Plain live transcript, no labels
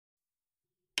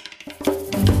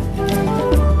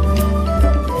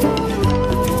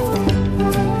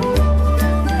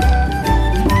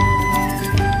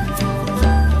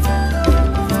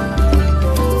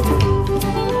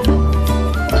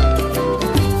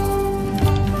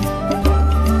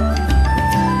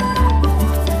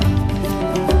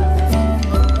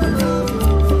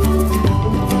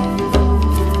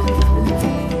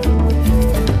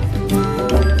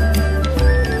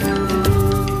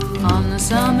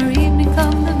summer evening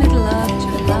come the middle of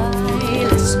July.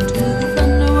 Listen to the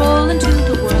thunder roll and to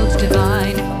the world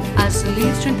divine, as the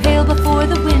leaves turn pale before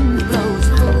the wind blows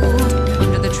cold.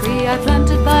 Under the tree I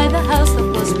planted by the house that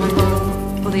was my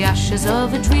home. For the ashes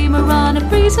of a dreamer on a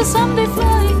breeze will someday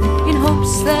fly, in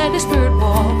hopes that his spirit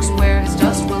walks where his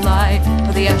dust will lie.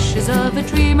 For the ashes of a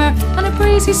dreamer on a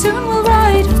breeze he soon will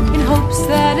ride, in hopes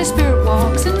that his spirit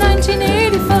walks in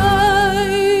 1985.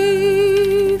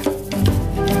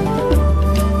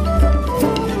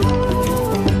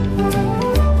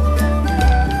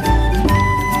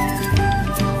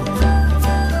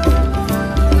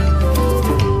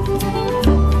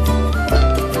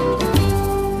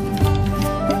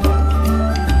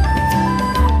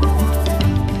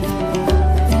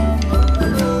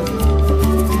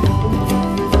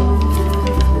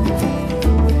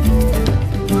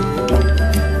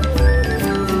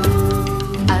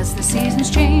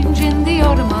 Change in the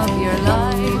autumn of your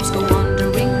lives, go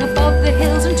wandering above the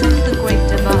hills into the great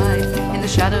divide. In the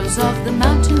shadows of the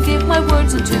mountain give my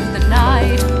words unto the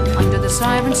night, under the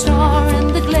siren star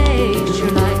and the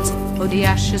glacier lights. Oh, the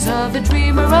ashes of a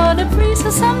dreamer on a breeze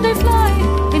will someday fly,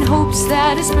 in hopes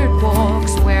that his spirit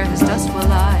walks where his dust will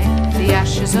lie. The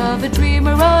ashes of a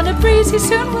dreamer on a breeze he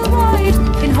soon will ride,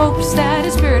 in hopes that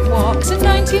his spirit walks in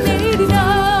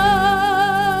 1989.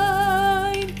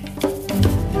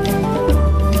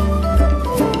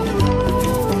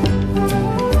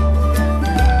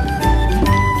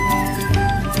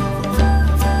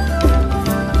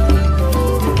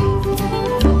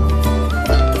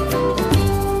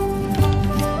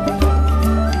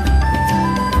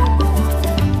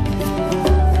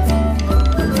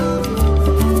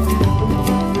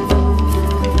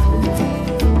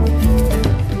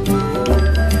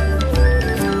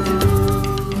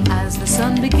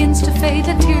 Begins to fade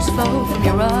and tears flow from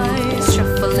your eyes.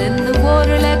 Shuffle in the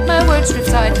water, let my words drift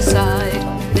side to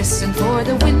side. Listen for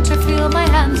the winter, feel my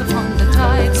hands upon the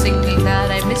tide, singing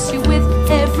that I miss you with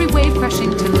every wave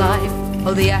crashing to life.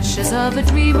 Oh, the ashes of a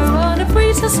dreamer on a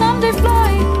breeze will someday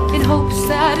fly, in hopes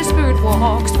that his spirit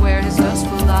walks where his dust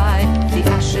will lie. The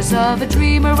ashes of a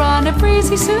dreamer on a breeze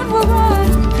he soon will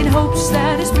ride, in hopes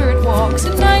that his spirit walks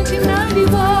in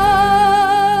 1991.